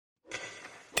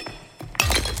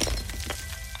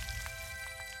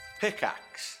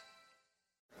Pickaxe.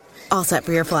 All set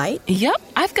for your flight? Yep,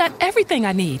 I've got everything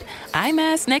I need. Eye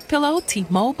mask, neck pillow,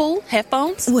 T-Mobile,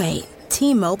 headphones. Wait,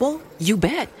 T-Mobile? You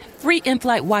bet. Free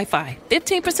in-flight Wi-Fi.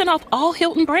 15% off all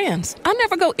Hilton brands. I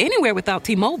never go anywhere without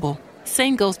T-Mobile.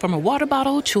 Same goes from a water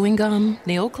bottle, chewing gum,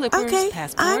 nail clippers, okay,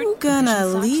 passport. I'm gonna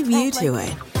leave you to it.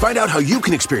 Find out how you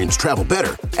can experience travel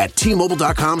better at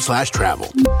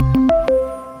T-Mobile.com/travel.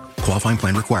 Qualifying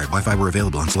plan required. Wi-Fi were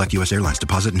available on select U.S. airlines.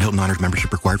 Deposit and Hilton Honors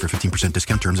membership required for 15%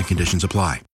 discount. Terms and conditions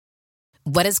apply.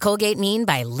 What does Colgate mean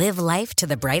by live life to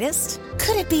the brightest?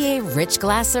 Could it be a rich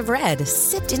glass of red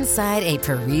sipped inside a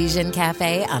Parisian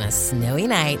cafe on a snowy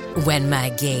night when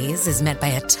my gaze is met by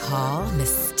a tall,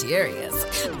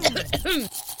 mysterious...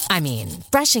 I mean,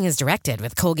 brushing is directed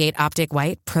with Colgate Optic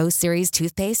White Pro Series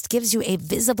toothpaste gives you a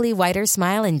visibly whiter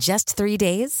smile in just 3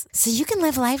 days, so you can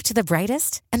live life to the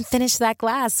brightest and finish that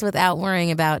glass without worrying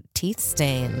about teeth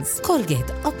stains. Colgate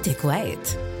Optic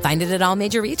White. Find it at all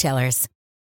major retailers.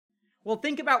 Well,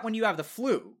 think about when you have the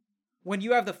flu. When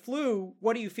you have the flu,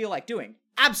 what do you feel like doing?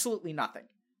 Absolutely nothing.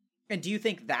 And do you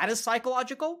think that is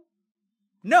psychological?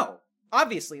 No,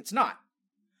 obviously it's not.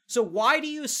 So why do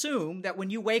you assume that when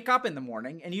you wake up in the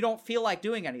morning and you don't feel like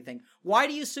doing anything, why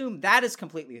do you assume that is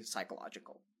completely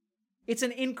psychological? It's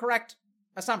an incorrect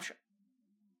assumption.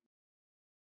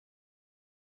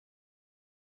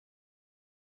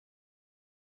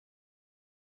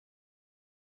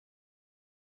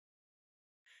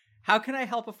 How can I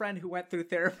help a friend who went through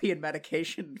therapy and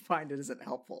medication and find it isn't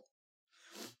helpful?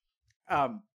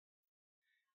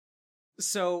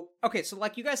 So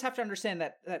like you guys have to understand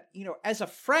that you know, as a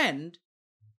friend,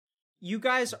 you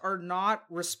guys are not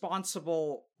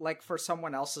responsible like for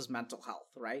someone else's mental health,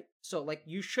 right? So like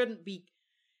you shouldn't be,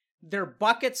 they're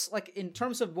buckets, like in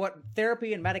terms of what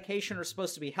therapy and medication are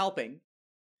supposed to be helping,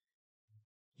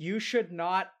 you should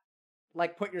not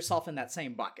like put yourself in that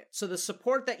same bucket. So the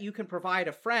support that you can provide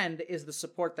a friend is the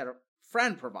support that a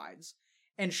friend provides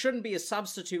and shouldn't be a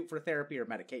substitute for therapy or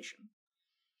medication.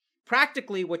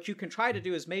 Practically, what you can try to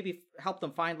do is maybe help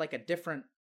them find like a different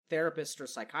therapist or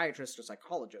psychiatrist or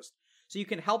psychologist. So you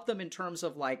can help them in terms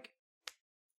of like,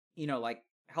 you know, like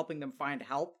helping them find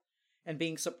help and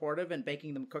being supportive and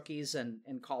baking them cookies and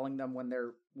calling them when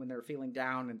they're feeling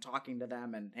down and talking to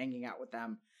them and hanging out with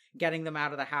them, getting them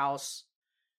out of the house,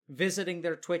 visiting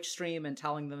their Twitch stream and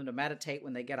telling them to meditate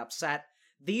when they get upset.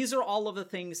 These are all of the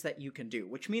things that you can do,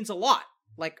 which means a lot.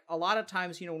 Like a lot of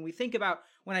times, you know, when we think about,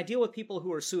 when I deal with people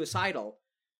who are suicidal,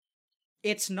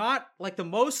 it's not like the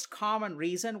most common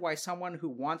reason why someone who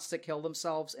wants to kill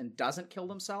themselves and doesn't kill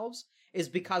themselves is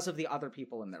because of the other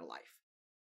people in their life.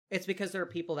 It's because there are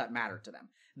people that matter to them.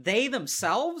 They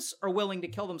themselves are willing to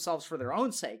kill themselves for their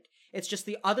own sake. It's just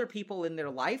the other people in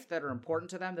their life that are important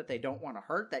to them that they don't want to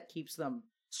hurt that keeps them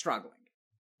struggling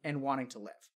and wanting to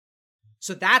live.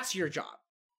 So that's your job,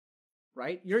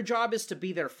 right? Your job is to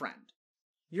be their friend.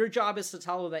 Your job is to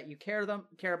tell them that you care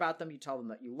about them. You tell them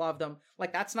that you love them.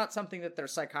 Like that's not something that their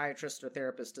psychiatrist or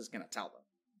therapist is going to tell them.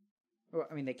 Well,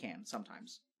 I mean, they can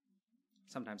sometimes.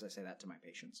 Sometimes I say that to my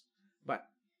patients, but,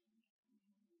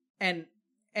 and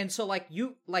so like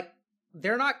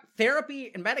they're not,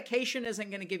 therapy and medication isn't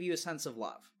going to give you a sense of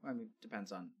love. I mean,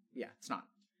 depends on, it's not.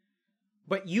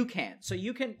 But you can. So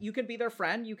you can be their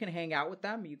friend. You can hang out with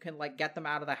them. You can like get them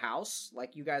out of the house.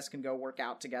 Like you guys can go work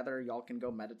out together. Y'all can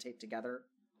go meditate together.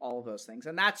 All of those things.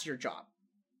 And that's your job.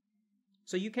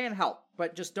 So you can help,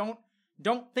 but just don't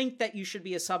think that you should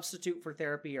be a substitute for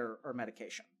therapy or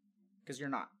medication, because you're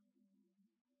not.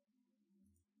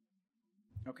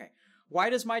 Okay.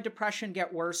 Why does my depression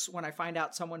get worse when I find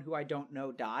out someone who I don't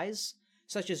know dies,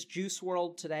 such as Juice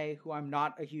WRLD today, who I'm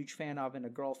not a huge fan of, and a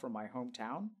girl from my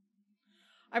hometown?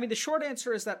 I mean, the short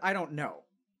answer is that I don't know.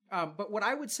 But what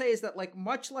I would say is that, like,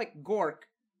 much like Gork,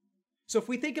 so if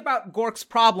we think about Gork's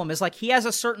problem is like he has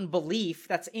a certain belief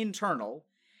that's internal,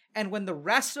 and when the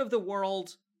rest of the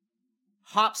world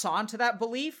hops onto that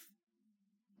belief,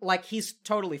 like he's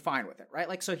totally fine with it, right?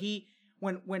 Like, so he,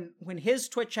 when his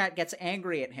Twitch chat gets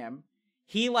angry at him,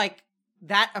 he like,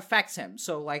 that affects him.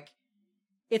 So like,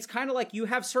 it's kind of like you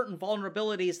have certain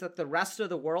vulnerabilities that the rest of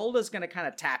the world is going to kind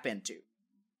of tap into.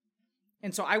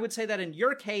 And so I would say that in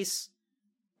your case,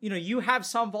 you know, you have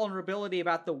some vulnerability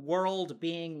about the world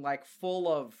being like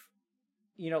full of,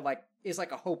 you know, like is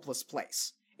like a hopeless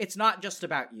place. It's not just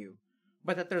about you,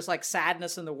 but that there's like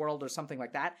sadness in the world or something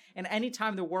like that. And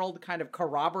anytime the world kind of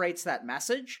corroborates that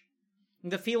message,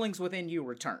 the feelings within you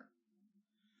return.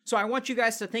 So I want you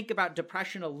guys to think about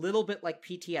depression a little bit like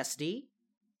PTSD,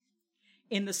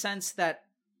 in the sense that,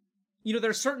 you know, there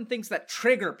are certain things that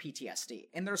trigger PTSD,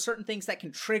 and there are certain things that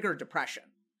can trigger depression.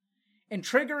 And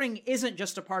triggering isn't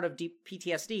just a part of deep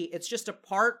PTSD, it's just a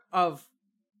part of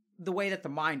the way that the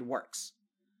mind works.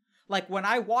 Like when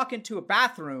I walk into a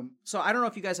bathroom, so I don't know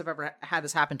if you guys have ever had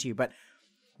this happen to you, but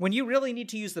when you really need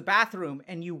to use the bathroom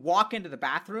and you walk into the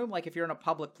bathroom, like if you're in a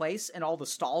public place and all the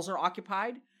stalls are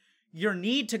occupied, your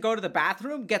need to go to the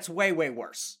bathroom gets way, way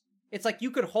worse. It's like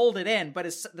you could hold it in, but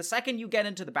the second you get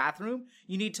into the bathroom,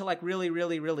 you need to like really,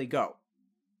 really, really go,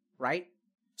 right?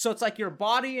 So it's like your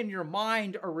body and your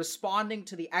mind are responding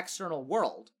to the external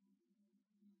world,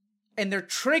 and they're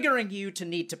triggering you to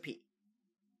need to pee.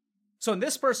 So in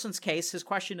this person's case, his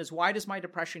question is, why does my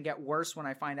depression get worse when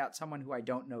I find out someone who I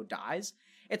don't know dies?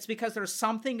 It's because there's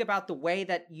something about the way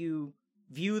that you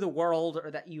view the world or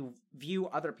that you view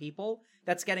other people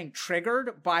that's getting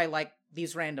triggered by like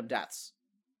these random deaths.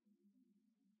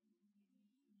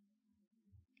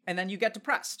 And then you get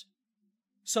depressed.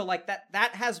 So like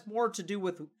that has more to do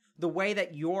with the way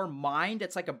that your mind,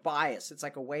 it's like a bias. It's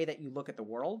like a way that you look at the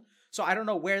world. So I don't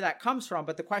know where that comes from,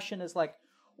 but the question is like,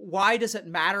 why does it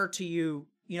matter to you?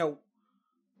 You know,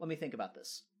 let me think about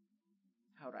this.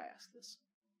 How would I ask this?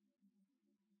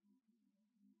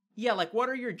 Yeah, like what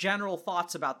are your general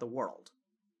thoughts about the world?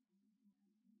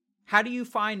 How do you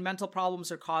find mental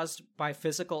problems are caused by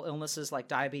physical illnesses like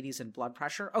diabetes and blood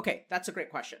pressure? Okay, that's a great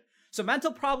question. So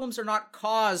mental problems are not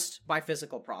caused by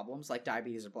physical problems like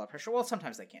diabetes or blood pressure. Well,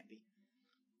 sometimes they can be.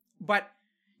 But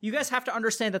you guys have to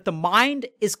understand that the mind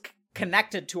is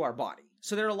connected to our body.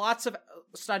 So there are lots of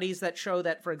studies that show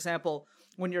that, for example,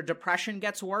 when your depression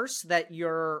gets worse, that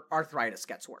your arthritis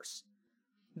gets worse.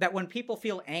 That when people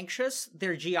feel anxious,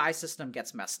 their GI system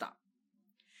gets messed up.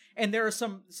 And there's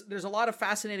a lot of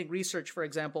fascinating research, for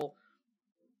example,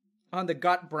 on the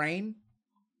gut-brain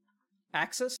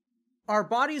axis. Our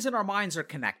bodies and our minds are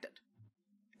connected.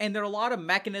 And there are a lot of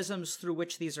mechanisms through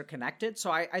which these are connected.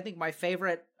 So I think my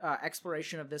favorite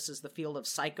exploration of this is the field of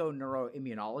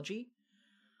psychoneuroimmunology,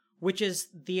 which is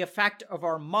the effect of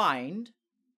our mind,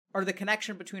 or the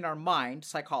connection between our mind,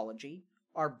 psychology,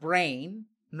 our brain,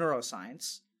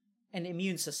 neuroscience, and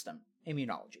immune system,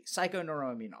 immunology,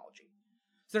 psychoneuroimmunology.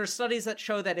 So there are studies that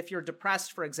show that if you're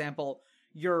depressed, for example,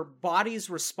 your body's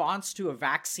response to a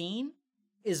vaccine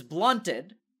is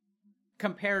blunted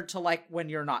compared to like when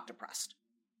you're not depressed.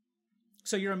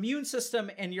 So your immune system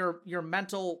and your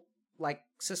mental like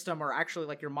system are actually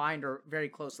like your mind are very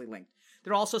closely linked.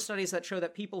 There are also studies that show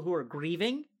that people who are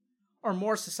grieving are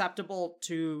more susceptible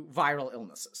to viral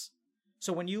illnesses.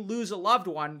 So when you lose a loved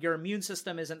one, your immune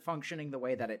system isn't functioning the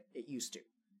way that it used to.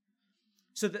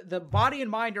 So the body and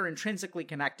mind are intrinsically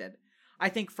connected. I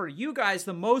think for you guys,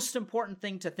 the most important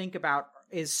thing to think about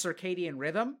is circadian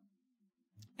rhythm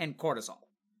and cortisol.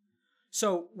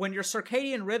 So when your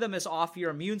circadian rhythm is off,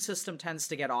 your immune system tends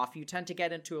to get off. You tend to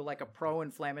get into like a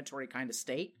pro-inflammatory kind of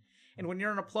state. And when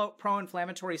you're in a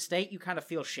pro-inflammatory state, you kind of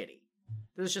feel shitty.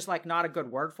 There's just like not a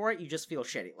good word for it. You just feel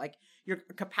shitty. Like your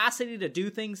capacity to do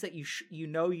things that you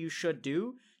know you should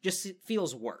do just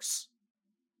feels worse,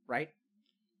 right?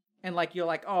 And like you're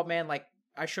like, oh man, like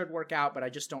I should work out, but I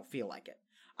just don't feel like it.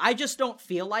 I just don't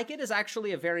feel like it is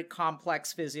actually a very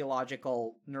complex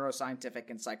physiological, neuroscientific,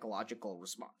 and psychological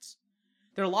response.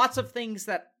 There are lots of things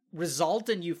that result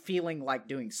in you feeling like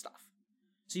doing stuff.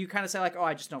 So you kind of say like, oh,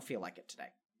 I just don't feel like it today.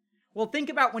 Well, think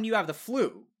about when you have the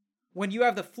flu. When you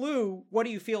have the flu, what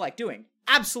do you feel like doing?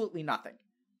 Absolutely nothing.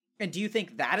 And do you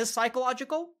think that is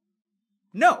psychological?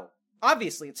 No,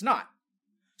 obviously it's not.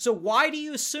 So why do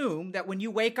you assume that when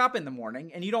you wake up in the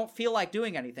morning and you don't feel like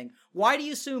doing anything, why do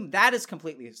you assume that is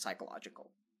completely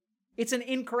psychological? It's an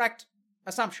incorrect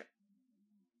assumption.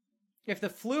 If the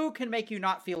flu can make you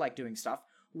not feel like doing stuff,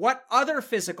 what other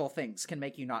physical things can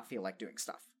make you not feel like doing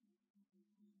stuff?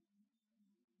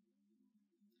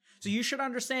 So you should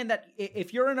understand that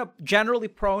if you're in a generally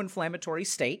pro-inflammatory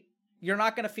state, you're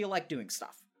not going to feel like doing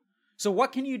stuff. So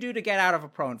what can you do to get out of a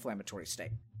pro-inflammatory state?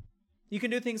 You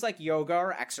can do things like yoga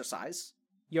or exercise.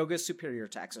 Yoga is superior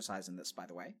to exercise in this, by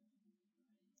the way.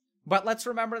 But let's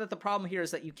remember that the problem here is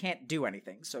that you can't do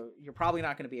anything. So you're probably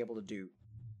not going to be able to do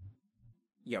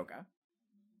yoga.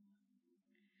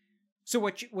 So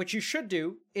what you should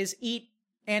do is eat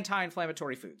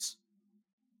anti-inflammatory foods.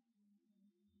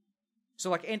 So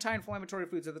like anti-inflammatory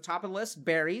foods at the top of the list,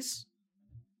 berries,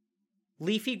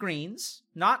 leafy greens,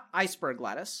 not iceberg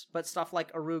lettuce, but stuff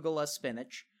like arugula,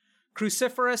 spinach,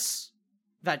 cruciferous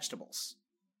vegetables,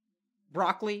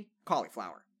 broccoli,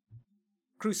 cauliflower,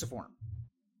 cruciform,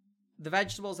 the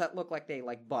vegetables that look like they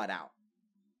like bud out.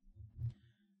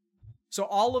 So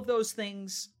all of those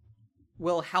things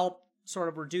will help sort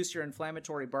of reduce your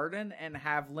inflammatory burden and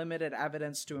have limited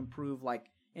evidence to improve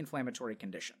like inflammatory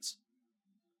conditions.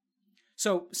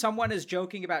 So someone is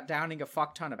joking about downing a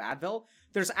fuck ton of Advil.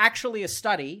 There's actually a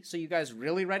study. So you guys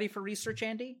really ready for research,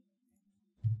 Andy?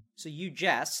 So you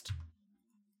jest.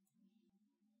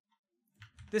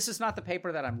 This is not the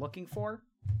paper that I'm looking for.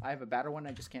 I have a better one.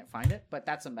 I just can't find it. But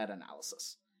that's a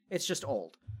meta-analysis. It's just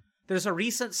old. There's a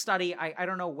recent study. I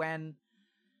don't know when.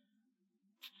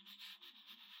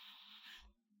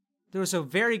 There was a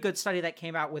very good study that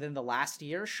came out within the last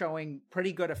year showing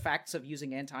pretty good effects of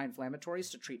using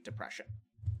anti-inflammatories to treat depression.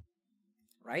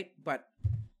 Right? But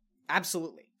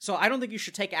absolutely. So I don't think you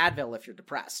should take Advil if you're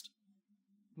depressed.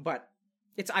 But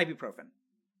it's ibuprofen.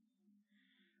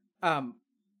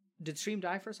 Did stream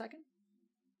die for a second?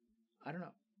 I don't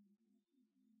know.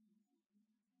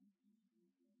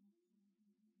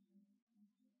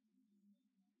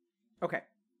 Okay.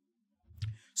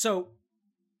 So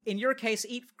in your case,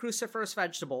 eat cruciferous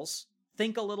vegetables.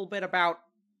 Think a little bit about,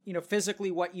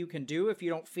 physically what you can do if you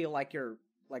don't feel like you're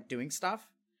like doing stuff.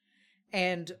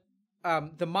 And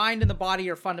the mind and the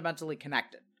body are fundamentally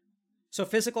connected. So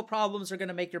physical problems are going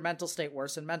to make your mental state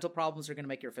worse, and mental problems are going to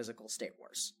make your physical state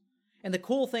worse. And the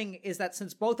cool thing is that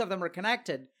since both of them are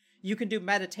connected, you can do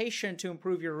meditation to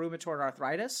improve your rheumatoid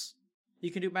arthritis. You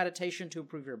can do meditation to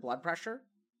improve your blood pressure.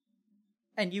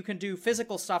 And you can do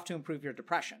physical stuff to improve your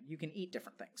depression. You can eat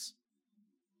different things.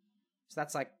 So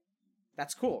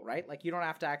that's cool, right? Like you don't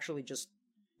have to actually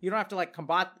you don't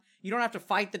have to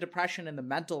fight the depression in the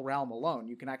mental realm alone.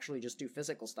 You can actually just do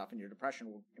physical stuff and your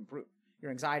depression will improve.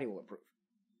 Your anxiety will improve.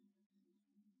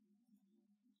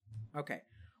 Okay.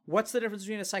 What's the difference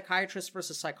between a psychiatrist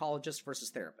versus psychologist versus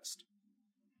therapist?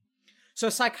 So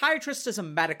a psychiatrist is a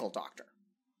medical doctor.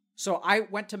 So I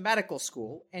went to medical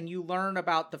school and you learn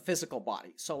about the physical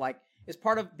body. So like as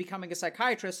part of becoming a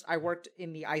psychiatrist, I worked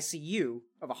in the ICU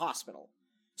of a hospital.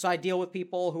 So I deal with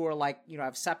people who are like,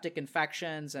 have septic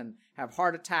infections and have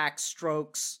heart attacks,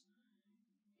 strokes.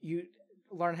 You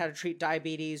learn how to treat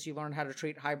diabetes. You learn how to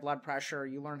treat high blood pressure.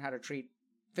 You learn how to treat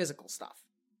physical stuff.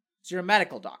 So you're a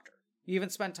medical doctor. You even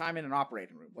spend time in an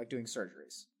operating room, like doing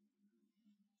surgeries.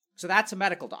 So that's a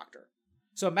medical doctor.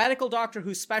 So a medical doctor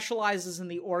who specializes in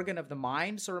the organ of the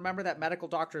mind. So remember that medical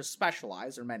doctors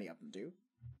specialize, or many of them do.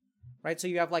 Right? So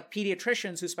you have like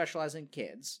pediatricians who specialize in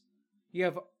kids. You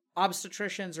have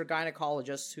obstetricians or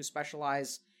gynecologists who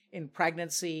specialize in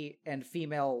pregnancy and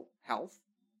female health.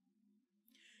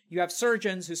 You have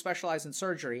surgeons who specialize in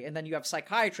surgery. And then you have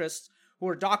psychiatrists who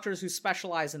are doctors who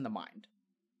specialize in the mind.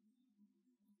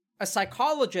 A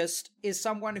psychologist is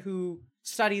someone who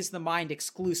studies the mind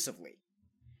exclusively.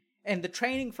 And the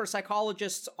training for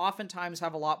psychologists oftentimes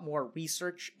have a lot more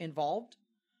research involved.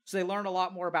 So they learn a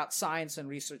lot more about science and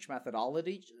research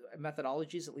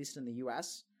methodologies, at least in the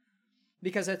US.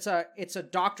 Because it's a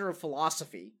doctor of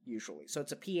philosophy, usually. So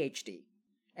it's a PhD.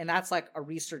 And that's like a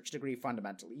research degree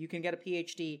fundamentally. You can get a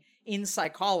PhD in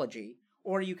psychology,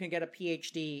 or you can get a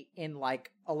PhD in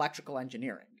like electrical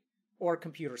engineering or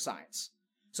computer science.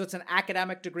 So it's an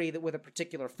academic degree that with a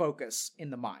particular focus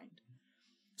in the mind.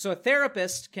 So a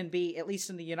therapist can be, at least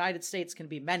in the United States, can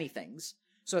be many things.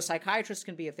 So a psychiatrist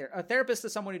can be a therapist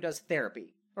is someone who does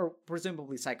therapy, or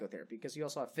presumably psychotherapy, because you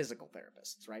also have physical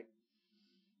therapists, right?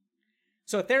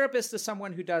 So a therapist is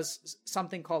someone who does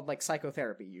something called like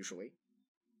psychotherapy, usually.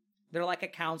 They're like a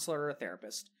counselor or a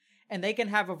therapist. And they can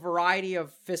have a variety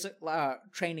of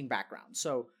training backgrounds.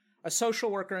 So a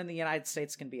social worker in the United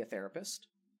States can be a therapist.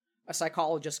 A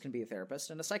psychologist can be a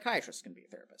therapist, and a psychiatrist can be a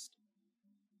therapist.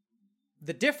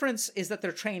 The difference is that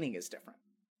their training is different.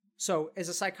 So as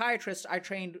a psychiatrist,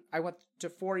 I went to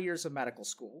 4 years of medical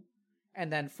school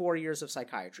and then 4 years of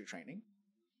psychiatry training.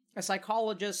 A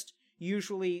psychologist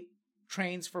usually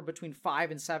trains for between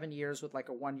 5 and 7 years with like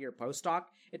a 1-year postdoc.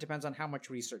 It depends on how much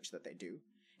research that they do.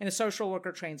 And a social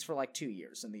worker trains for like 2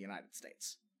 years in the United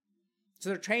States. So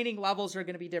their training levels are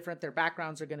going to be different. Their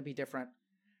backgrounds are going to be different.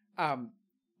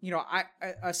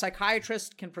 A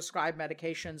psychiatrist can prescribe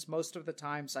medications. Most of the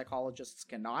time, psychologists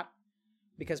cannot,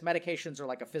 because medications are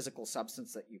like a physical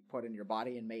substance that you put in your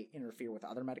body and may interfere with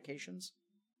other medications.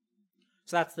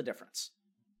 So that's the difference.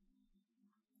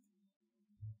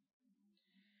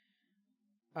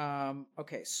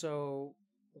 Okay, so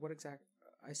what exactly?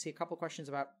 I see a couple questions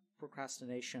about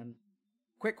procrastination.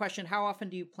 Quick question: how often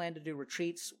do you plan to do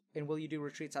retreats, and will you do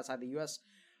retreats outside the U.S.?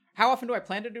 How often do I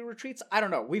plan to do retreats? I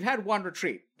don't know. We've had one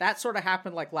retreat. That sort of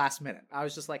happened like last minute. I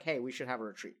was just like, hey, we should have a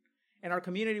retreat. And our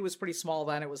community was pretty small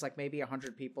then. It was like maybe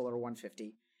 100 people or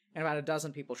 150. And about a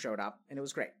dozen people showed up, and it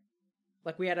was great.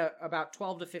 Like we had about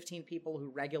 12 to 15 people who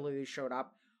regularly showed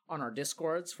up on our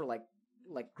Discords for like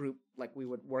group, like we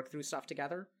would work through stuff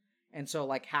together. And so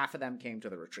like half of them came to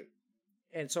the retreat.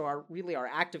 And so our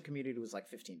active community was like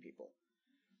 15 people.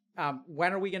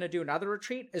 When are we going to do another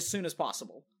retreat? As soon as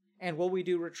possible. And will we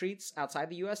do retreats outside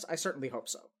the US? I certainly hope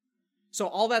so. So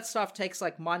all that stuff takes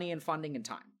like money and funding and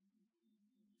time.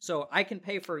 So I can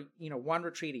pay for, one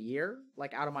retreat a year,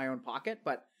 like out of my own pocket.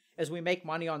 But as we make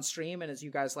money on stream and as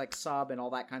you guys like sub and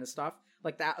all that kind of stuff,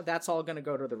 like that's all going to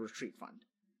go to the retreat fund.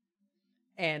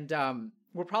 And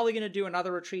we're probably going to do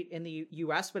another retreat in the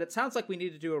US, but it sounds like we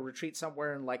need to do a retreat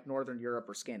somewhere in like Northern Europe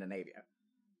or Scandinavia.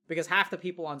 Because half the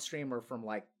people on stream are from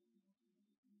like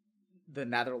the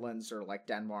Netherlands or like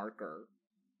Denmark or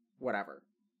whatever.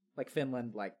 Like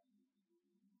Finland, like.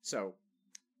 So,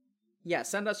 yeah,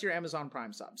 send us your Amazon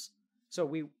Prime subs. So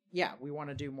we want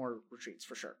to do more retreats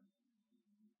for sure.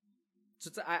 So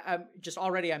I'm just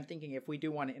already, I'm thinking if we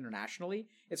do one internationally,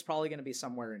 it's probably going to be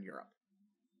somewhere in Europe.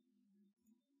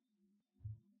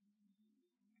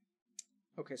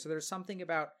 Okay, so there's something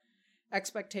about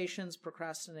expectations,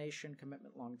 procrastination,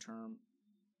 commitment long-term,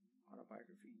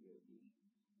 autobiography.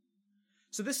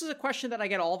 So this is a question that I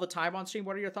get all the time on stream.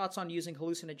 What are your thoughts on using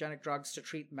hallucinogenic drugs to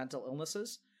treat mental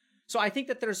illnesses? So I think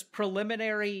that there's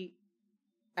preliminary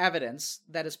evidence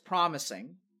that is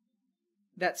promising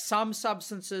that some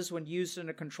substances, when used in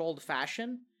a controlled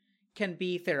fashion, can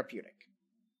be therapeutic.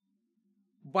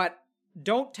 But I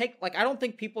don't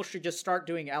think people should just start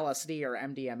doing LSD or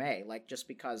MDMA, like just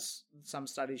because some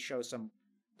studies show some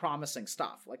promising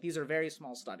stuff. Like these are very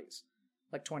small studies,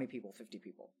 like 20 people, 50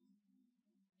 people.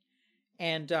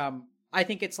 And I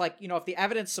think it's like, if the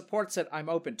evidence supports it, I'm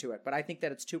open to it. But I think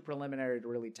that it's too preliminary to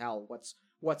really tell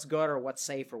what's good or what's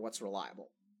safe or what's reliable.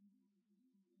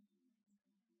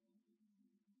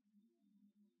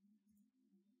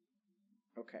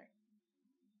 Okay.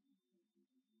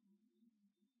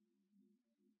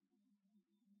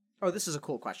 Oh, this is a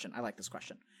cool question. I like this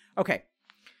question. Okay.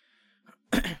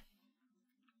 With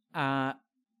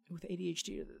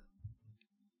ADHD...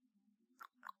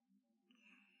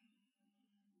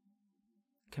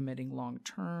 committing long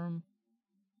term.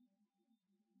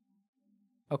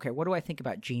 Okay, what do I think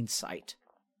about gene sight?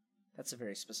 That's a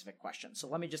very specific question. So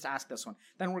let me just ask this one.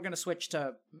 Then we're going to switch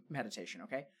to meditation,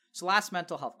 okay? So last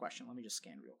mental health question. Let me just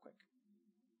scan real quick.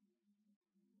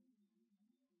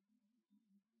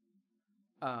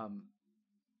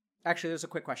 Actually, there's a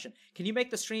quick question. Can you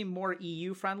make the stream more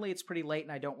EU friendly? It's pretty late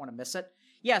and I don't want to miss it.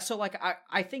 Yeah, so like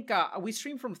I think we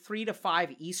stream from 3 to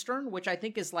 5 Eastern, which I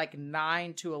think is like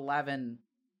 9 to 11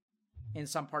 in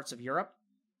some parts of Europe.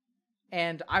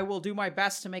 And I will do my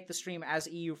best to make the stream as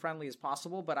EU friendly as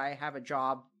possible, but I have a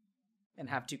job and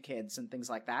have 2 kids and things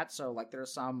like that. So like there are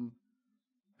some,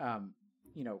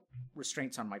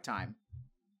 restraints on my time.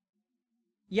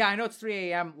 Yeah, I know it's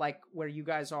 3 a.m. like where you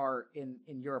guys are in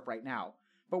Europe right now,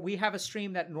 but we have a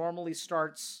stream that normally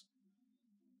starts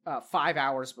 5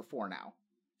 hours before now.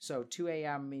 So 2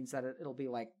 a.m. means that it'll be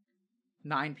like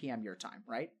 9 p.m. your time,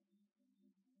 right?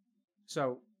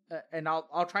 So, and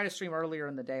I'll try to stream earlier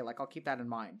in the day. Like I'll keep that in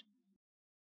mind.